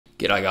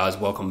G'day guys,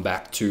 welcome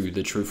back to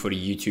the True Footy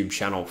YouTube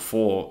channel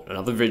for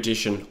another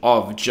edition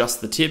of Just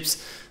the Tips.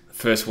 The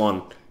first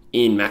one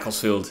in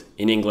Macclesfield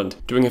in England.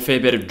 Doing a fair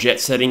bit of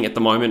jet setting at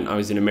the moment. I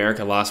was in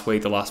America last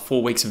week. The last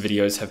 4 weeks of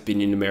videos have been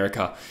in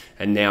America,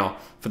 and now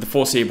for the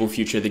foreseeable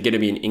future they're going to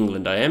be in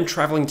England. I am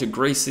traveling to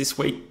Greece this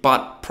week,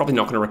 but probably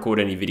not going to record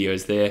any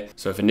videos there.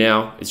 So for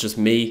now it's just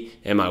me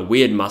and my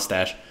weird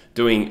mustache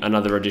doing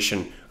another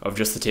edition of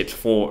Just the Tips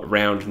for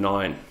round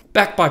 9.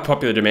 Backed by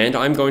popular demand,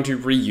 I'm going to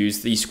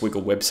reuse the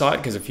Squiggle website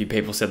because a few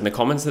people said in the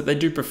comments that they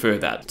do prefer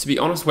that. To be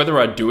honest, whether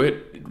I do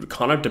it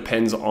kind of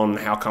depends on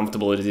how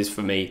comfortable it is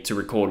for me to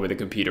record with a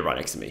computer right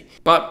next to me.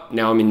 But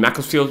now I'm in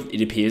Macclesfield,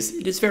 it appears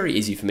it is very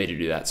easy for me to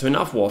do that. So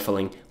enough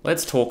waffling,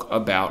 let's talk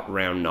about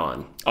round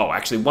 9. Oh,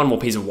 actually one more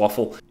piece of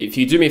waffle. If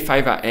you do me a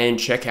favor and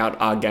check out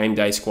our Game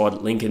Day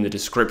Squad, link in the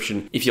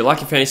description. If you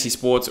like your fantasy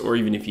sports, or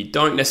even if you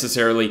don't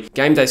necessarily,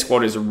 Game Day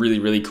Squad is a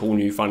really cool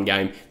new fun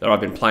game that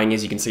I've been playing.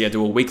 As you can see, I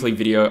do a weekly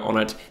video on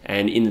it,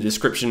 and in the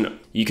description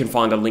you can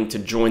find a link to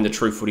join the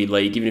True Footy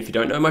League, even if you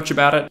don't know much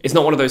about it. It's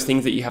not one of those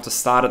things that you have to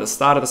start at the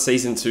start of the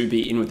season to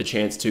be in with the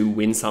chance to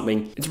win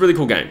something. It's a really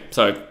cool game,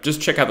 so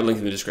just check out the link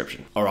in the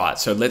description. Alright,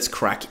 so let's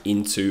crack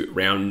into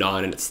round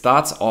 9, and it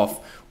starts off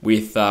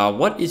with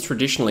what is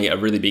traditionally a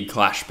really big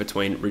clash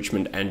between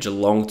Richmond and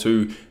Geelong,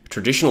 two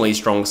traditionally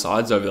strong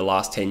sides over the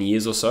last 10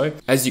 years or so.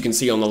 As you can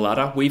see on the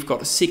ladder, we've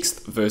got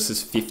 6th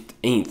versus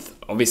 15th.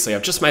 Obviously,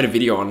 I've just made a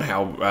video on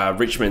how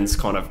Richmond's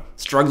kind of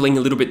struggling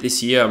a little bit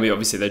this year. I mean,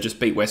 obviously, they just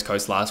beat West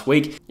Coast last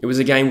week. It was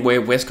a game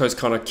where West Coast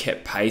kind of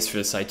kept pace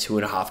for, say,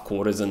 2.5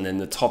 quarters, and then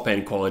the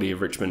top-end quality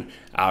of Richmond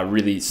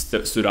really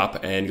stood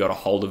up and got a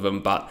hold of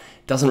them, but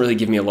doesn't really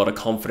give me a lot of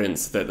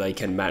confidence that they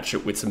can match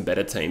it with some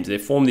better teams. Their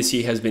form this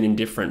year has been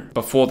indifferent.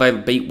 Before they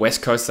beat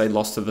West Coast, they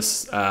lost to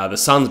the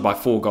Suns by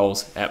 4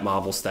 goals at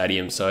Marvel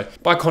Stadium. So,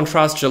 by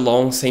contrast,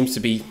 Geelong seems to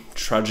be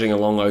trudging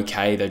along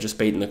okay. They've just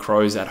beaten the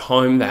Crows at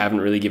home. They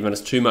haven't really given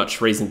us too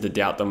much reason to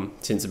doubt them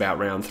since about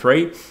round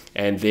 3,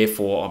 and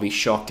therefore I'll be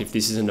shocked if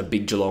this isn't a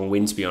big Geelong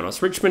win, to be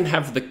honest. Richmond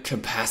have the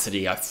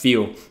capacity, I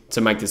feel,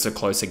 to make this a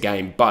closer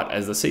game, but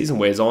as the season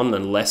wears on,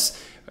 and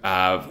less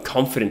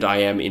confident I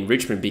am in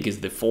Richmond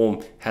because the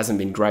form hasn't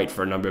been great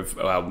for a number of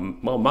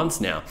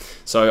months now.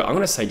 So I'm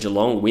going to say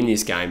Geelong win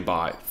this game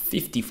by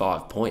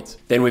 55 points.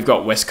 Then we've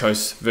got West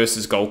Coast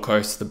versus Gold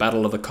Coast, the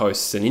battle of the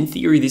coasts. And in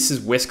theory, this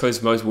is West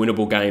Coast's most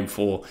winnable game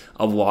for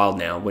a while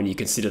now when you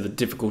consider the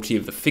difficulty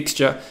of the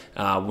fixture.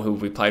 Who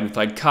we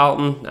played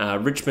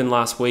Carlton, Richmond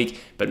last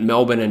week, but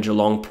Melbourne and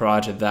Geelong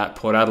prior to that,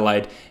 Port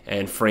Adelaide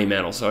and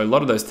Fremantle. So a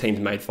lot of those teams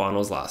made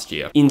finals last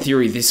year. In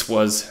theory, this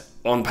was,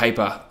 on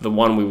paper, the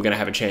one we were going to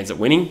have a chance at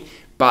winning.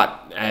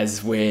 But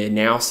as we're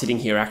now sitting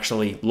here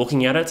actually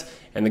looking at it,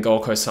 and the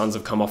Gold Coast Suns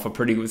have come off a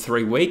pretty good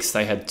 3 weeks.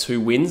 They had 2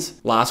 wins.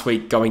 Last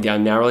week going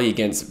down narrowly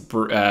against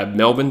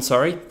Melbourne,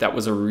 that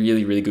was a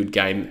really good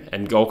game,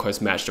 and Gold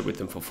Coast matched it with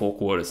them for 4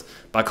 quarters.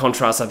 By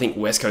contrast, I think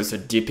West Coast are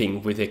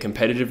dipping with their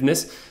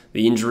competitiveness.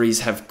 The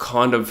injuries have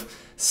kind of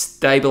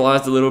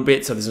stabilized a little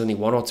bit, so there's only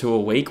 1 or 2 a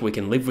week. We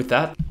can live with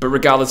that. But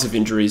regardless of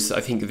injuries,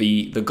 I think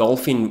the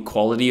golfing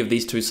quality of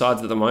these two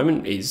sides at the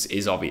moment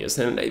is obvious.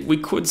 And we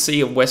could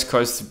see a West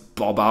Coast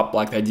bob up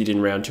like they did in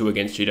round 2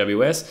 against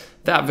GWS.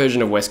 That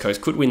version of West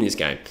Coast could win this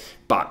game,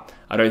 but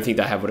I don't think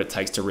they have what it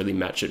takes to really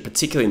match it,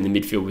 particularly in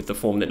the midfield with the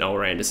form that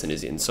Noah Anderson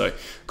is in. So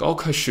Gold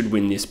Coast should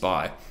win this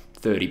by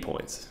 30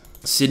 points.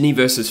 Sydney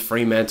versus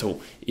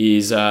Fremantle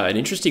is an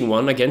interesting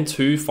one. Again,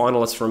 2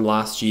 finalists from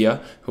last year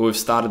who have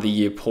started the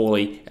year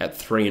poorly at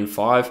 3 and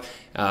 5.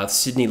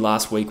 Sydney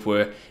last week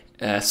were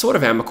sort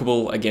of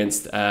amicable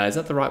against, is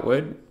that the right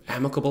word?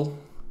 Amicable?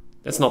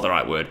 That's not the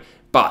right word.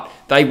 But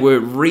they were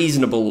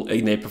reasonable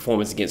in their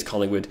performance against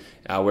Collingwood,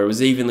 where it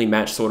was evenly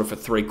matched sort of for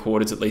 3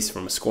 quarters, at least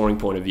from a scoring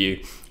point of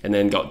view, and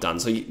then got done.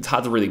 So it's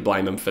hard to really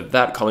blame them for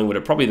that. Collingwood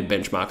are probably the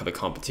benchmark of the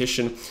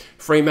competition.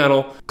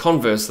 Fremantle,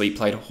 conversely,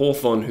 played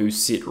Hawthorn, who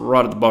sit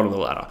right at the bottom of the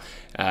ladder,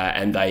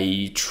 and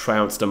they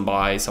trounced them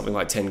by something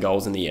like 10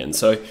 goals in the end.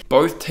 So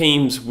both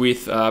teams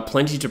with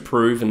plenty to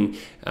prove and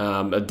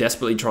are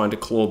desperately trying to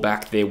claw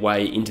back their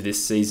way into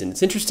this season.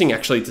 It's interesting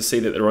actually to see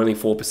that they're only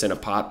 4%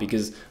 apart,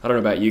 because I don't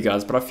know about you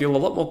guys, but I feel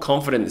a lot more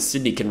confident that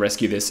Sydney can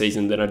rescue their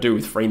season than I do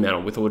with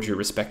Fremantle, with all due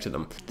respect to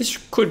them. This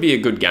could be a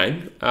good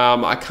game.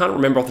 I can't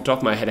remember off the top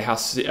of my head how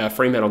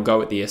Fremantle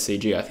go at the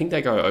SCG. I think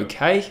they go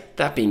okay.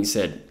 That being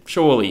said,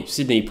 surely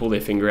Sydney pull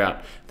their finger out.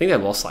 I think they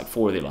lost like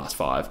 4 of their last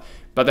 5.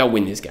 But they'll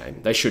win this game.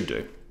 They should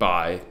do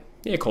by,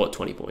 call it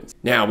 20 points.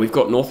 Now, we've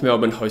got North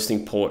Melbourne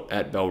hosting Port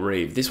at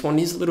Bellerive. This one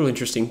is a little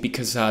interesting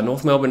because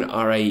North Melbourne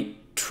are a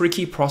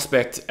tricky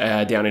prospect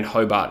down in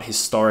Hobart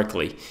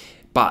historically,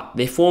 but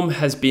their form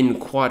has been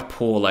quite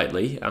poor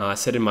lately. I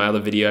said in my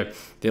other video,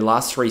 their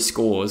last 3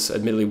 scores,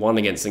 admittedly one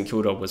against St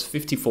Kilda, was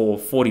 54,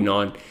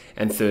 49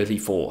 and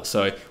 34.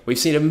 So we've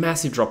seen a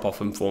massive drop-off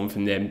in form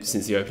from them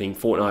since the opening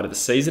fortnight of the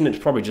season. It's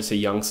probably just a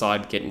young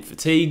side getting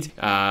fatigued,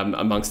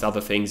 amongst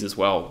other things as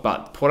well.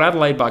 But Port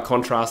Adelaide, by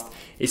contrast,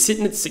 is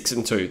sitting at 6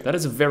 and 2. That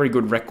is a very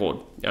good record.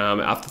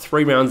 After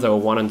 3 rounds, they were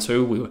 1 and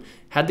 2. We were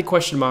Had the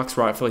question marks,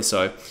 rightfully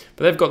so,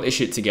 but they've got their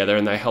shit together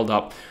and they held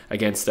up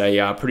against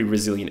a pretty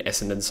resilient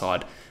Essendon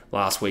side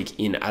last week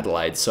in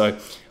Adelaide. So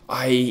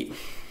the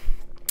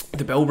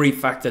Bellbury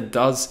factor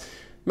does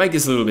make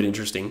this a little bit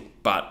interesting,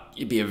 but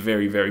you'd be a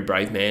very, very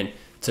brave man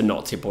to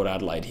not tip Port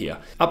Adelaide here.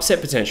 Upset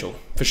potential,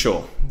 for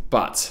sure,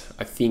 but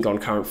I think on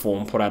current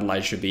form, Port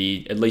Adelaide should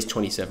be at least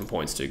 27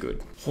 points too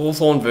good.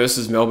 Hawthorn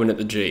versus Melbourne at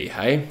the G,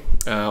 hey?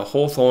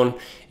 Hawthorn,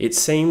 it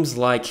seems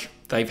like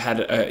they've had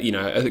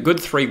a good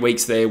 3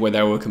 weeks there where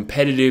they were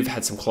competitive,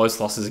 had some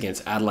close losses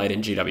against Adelaide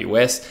and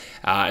GWS,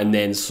 and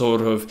then sort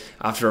of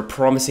after a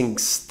promising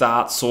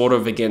start sort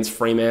of against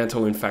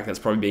Fremantle, in fact that's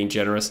probably being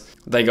generous,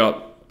 they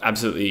got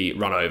absolutely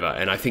run over.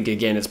 And I think,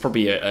 again, it's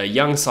probably a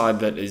young side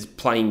that is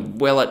playing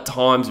well at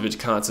times but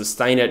can't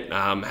sustain it,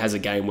 has a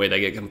game where they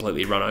get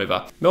completely run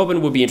over.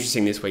 Melbourne will be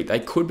interesting this week. They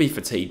could be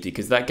fatigued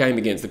because that game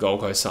against the Gold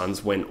Coast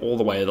Suns went all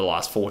the way to the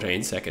last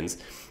 14 seconds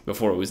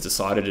before it was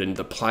decided, and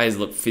the players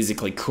looked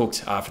physically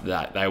cooked after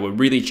that. They were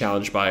really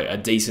challenged by a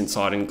decent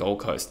side in Gold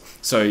Coast.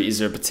 So is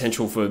there a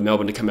potential for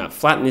Melbourne to come out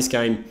flat in this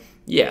game?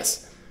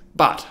 Yes,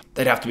 but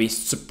they'd have to be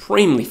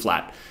supremely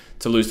flat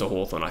to lose to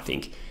Hawthorn, I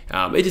think.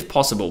 It is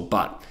possible,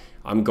 but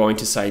I'm going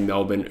to say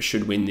Melbourne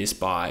should win this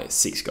by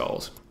 6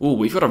 goals. Ooh,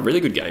 we've got a really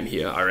good game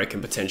here, I reckon,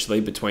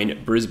 potentially,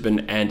 between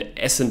Brisbane and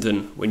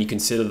Essendon, when you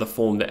consider the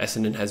form that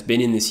Essendon has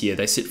been in this year.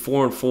 They sit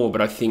 4-4,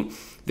 but I think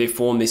their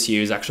form this year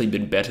has actually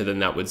been better than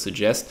that would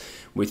suggest,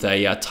 with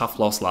a tough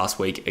loss last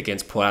week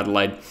against Port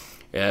Adelaide.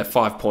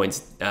 5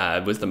 points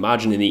was the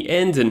margin in the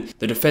end, and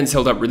the defence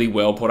held up really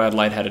well. Port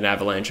Adelaide had an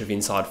avalanche of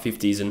inside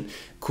 50s and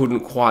couldn't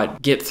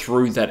quite get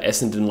through that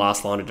Essendon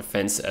last line of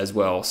defence as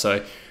well.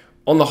 So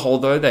on the whole,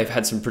 though, they've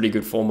had some pretty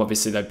good form.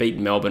 Obviously, they beat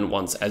Melbourne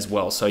once as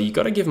well, so you've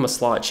got to give them a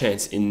slight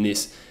chance in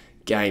this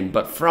game.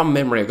 But from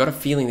memory, I've got a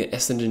feeling that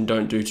Essendon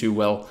don't do too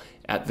well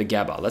at the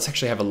Gabba. Let's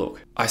actually have a look.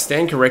 I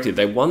stand corrected.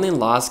 They won their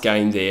last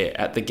game there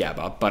at the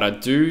Gabba, but I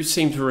do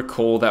seem to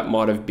recall that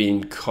might have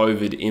been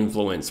COVID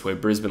influence, where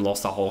Brisbane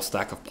lost a whole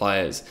stack of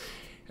players.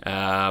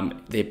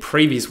 Their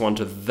previous one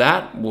to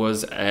that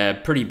was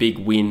a pretty big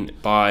win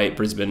by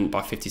Brisbane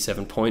by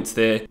 57 points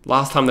there.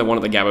 Last time they won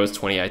at the Gabba was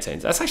 2018.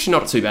 That's actually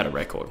not too bad a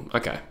record.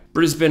 Okay.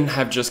 Brisbane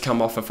have just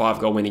come off a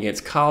 5-goal win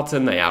against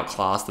Carlton. They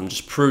outclassed them,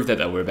 just proved that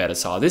they were a better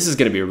side. This is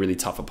going to be a really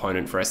tough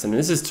opponent for Essendon.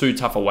 This is 2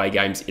 tough away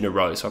games in a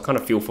row, so I kind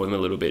of feel for them a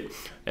little bit.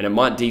 And it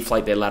might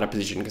deflate their ladder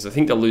position because I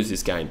think they'll lose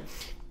this game.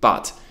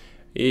 But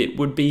it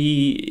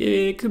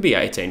could be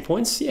 18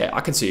 points. Yeah,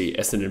 I can see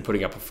Essendon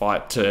putting up a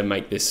fight to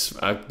make this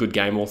a good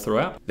game all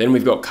throughout. Then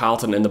we've got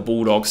Carlton and the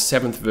Bulldogs,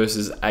 7th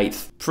versus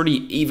 8th.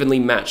 Pretty evenly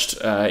matched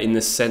in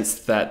the sense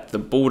that the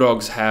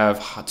Bulldogs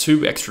have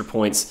 2 extra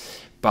points,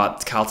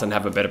 but Carlton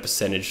have a better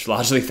percentage,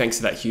 largely thanks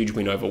to that huge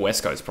win over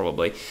West Coast,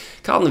 probably.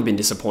 Carlton have been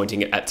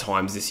disappointing at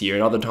times this year,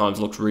 and other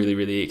times looked really,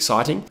 really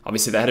exciting.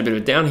 Obviously, they had a bit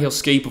of a downhill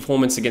ski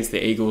performance against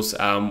the Eagles,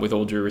 with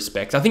all due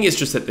respect. I think it's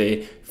just that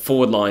their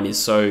forward line is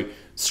so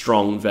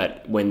strong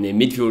that when their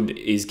midfield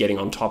is getting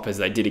on top, as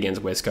they did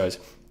against West Coast,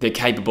 they're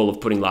capable of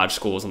putting large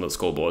scores on the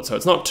scoreboard. So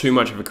it's not too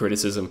much of a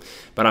criticism,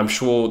 but I'm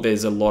sure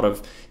there's a lot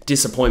of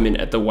disappointment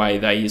at the way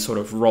they sort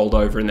of rolled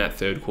over in that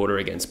third quarter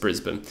against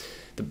Brisbane.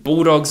 The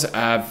Bulldogs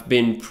have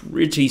been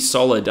pretty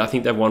solid. I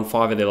think they've won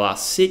 5 of their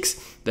last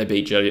 6. They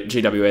beat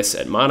GWS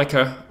at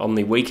Monaco on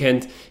the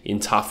weekend in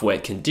tough,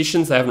 wet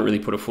conditions. They haven't really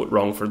put a foot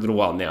wrong for a little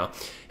while now.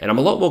 And I'm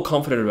a lot more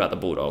confident about the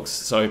Bulldogs.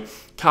 So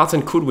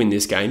Carlton could win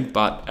this game,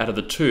 but out of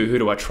the 2, who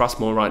do I trust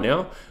more right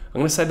now? I'm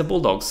going to say the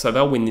Bulldogs. So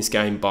they'll win this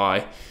game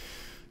by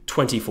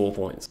 24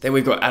 points. Then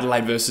we've got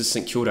Adelaide versus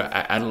St Kilda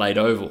at Adelaide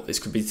Oval. This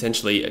could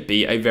potentially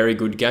be a very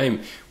good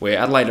game, where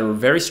Adelaide are a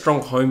very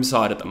strong home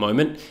side at the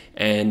moment,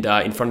 and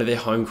in front of their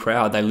home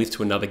crowd, they lift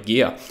to another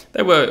gear.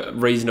 They were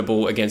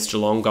reasonable against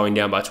Geelong, going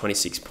down by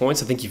 26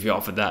 points. I think if you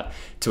offered that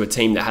to a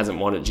team that hasn't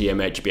won at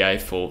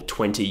GMHBA for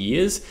 20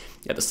 years,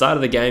 at the start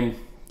of the game,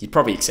 you'd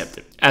probably accept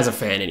it. As a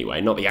fan anyway,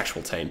 not the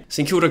actual team.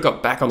 St Kilda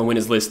got back on the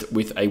winners list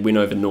with a win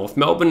over North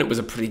Melbourne. It was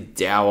a pretty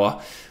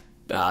dour,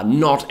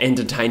 not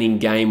entertaining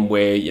game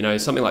where,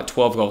 something like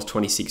 12 goals,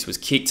 26 was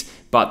kicked,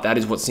 but that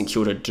is what St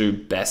Kilda do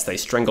best. They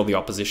strangle the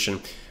opposition.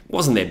 It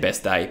wasn't their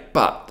best day,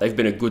 but they've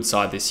been a good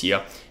side this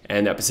year,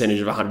 and that percentage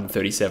of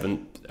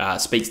 137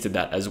 speaks to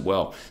that as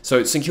well.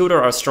 So St Kilda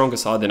are a stronger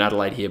side than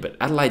Adelaide here, but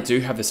Adelaide do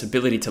have this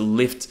ability to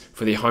lift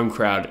for their home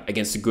crowd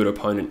against a good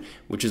opponent,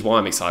 which is why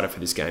I'm excited for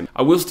this game.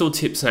 I will still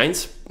tip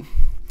Saints.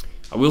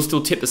 I will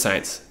still tip the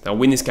Saints. They'll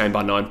win this game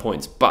by 9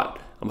 points, but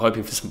I'm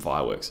hoping for some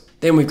fireworks.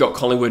 Then we've got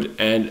Collingwood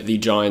and the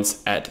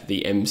Giants at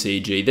the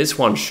MCG. This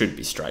one should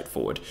be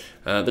straightforward.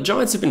 The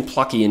Giants have been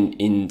plucky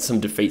in some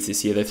defeats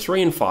this year. They're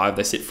 3-5.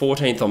 They sit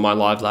 14th on my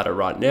live ladder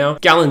right now.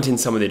 Gallant in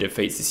some of their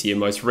defeats this year,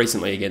 most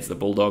recently against the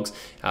Bulldogs.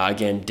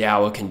 Again,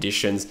 dour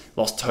conditions.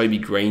 Lost Toby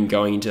Green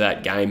going into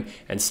that game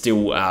and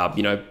still,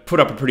 put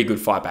up a pretty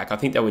good fight back. I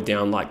think they were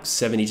down like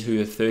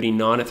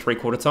 72-39 at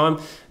three-quarter time.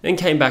 Then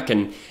came back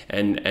and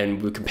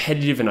were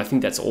competitive, and I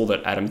think that's all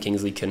that Adam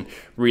Kingsley can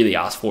really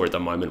ask for at the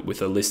moment,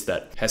 with a list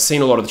that has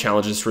seen a lot of the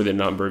challenges through the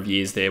number of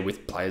years there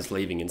with players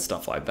leaving and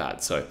stuff like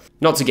that. So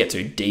not to get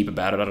too deep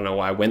about it, I don't know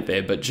why I went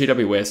there, but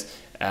GWS,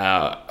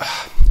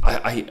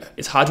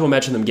 it's hard to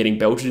imagine them getting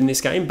belted in this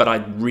game, but I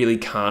really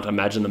can't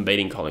imagine them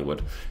beating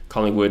Collingwood.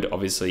 Collingwood,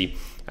 obviously,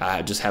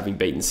 just having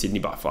beaten Sydney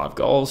by 5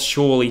 goals.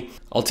 Surely,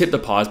 I'll tip the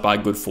Pies by a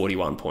good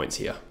 41 points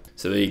here.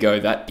 So there you go.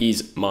 That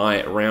is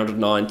my round of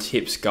 9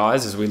 tips,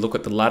 guys, as we look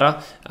at the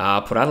ladder.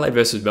 Port Adelaide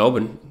versus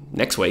Melbourne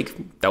next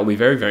week. That will be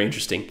very, very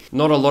interesting.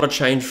 Not a lot of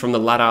change from the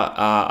ladder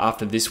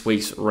after this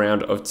week's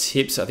round of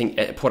tips. I think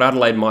Port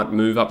Adelaide might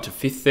move up to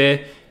 5th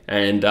there.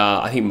 And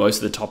I think most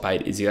of the top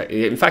 8 is...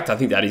 In fact, I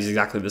think that is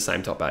exactly the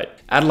same top 8.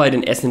 Adelaide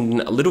and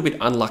Essendon, a little bit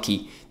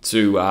unlucky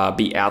to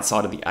be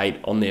outside of the 8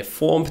 on their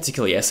form,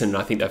 particularly Essendon.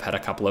 I think they've had a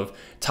couple of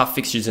tough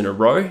fixtures in a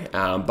row,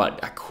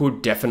 but I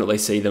could definitely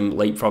see them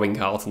leapfrogging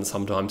Carlton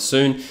sometime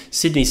soon.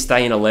 Sydney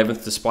stay in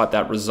 11th despite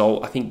that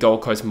result. I think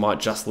Gold Coast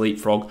might just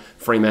leapfrog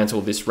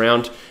Fremantle this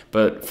round,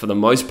 but for the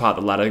most part,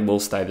 the ladder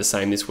will stay the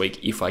same this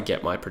week if I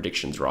get my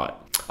predictions right.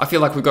 I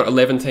feel like we've got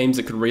 11 teams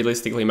that could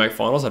realistically make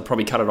finals. I'd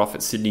probably cut it off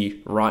at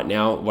Sydney right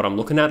now, what I'm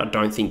looking at. I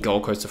don't think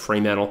Gold Coast or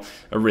Fremantle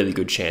are really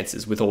good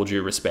chances, with all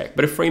due respect.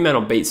 But if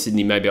Fremantle beats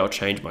Sydney, maybe I'll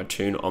change my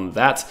tune on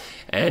that.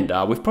 And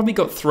we've probably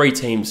got 3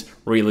 teams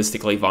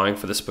realistically vying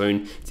for the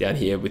spoon down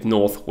here with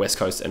North, West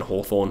Coast and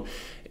Hawthorn.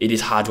 It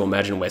is hard to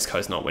imagine West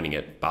Coast not winning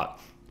it, but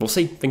we'll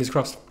see. Fingers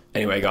crossed.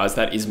 Anyway, guys,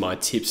 that is my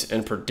tips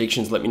and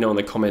predictions. Let me know in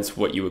the comments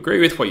what you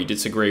agree with, what you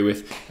disagree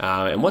with,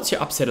 and what's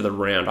your upset of the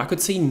round. I could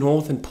see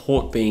North and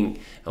Port being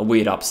a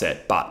weird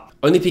upset, but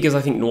only because I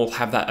think North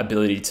have that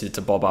ability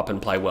to bob up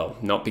and play well,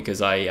 not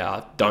because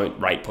I don't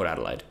rate Port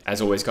Adelaide.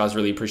 As always, guys,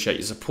 really appreciate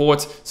your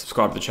support.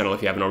 Subscribe to the channel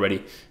if you haven't already,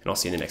 and I'll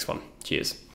see you in the next one. Cheers.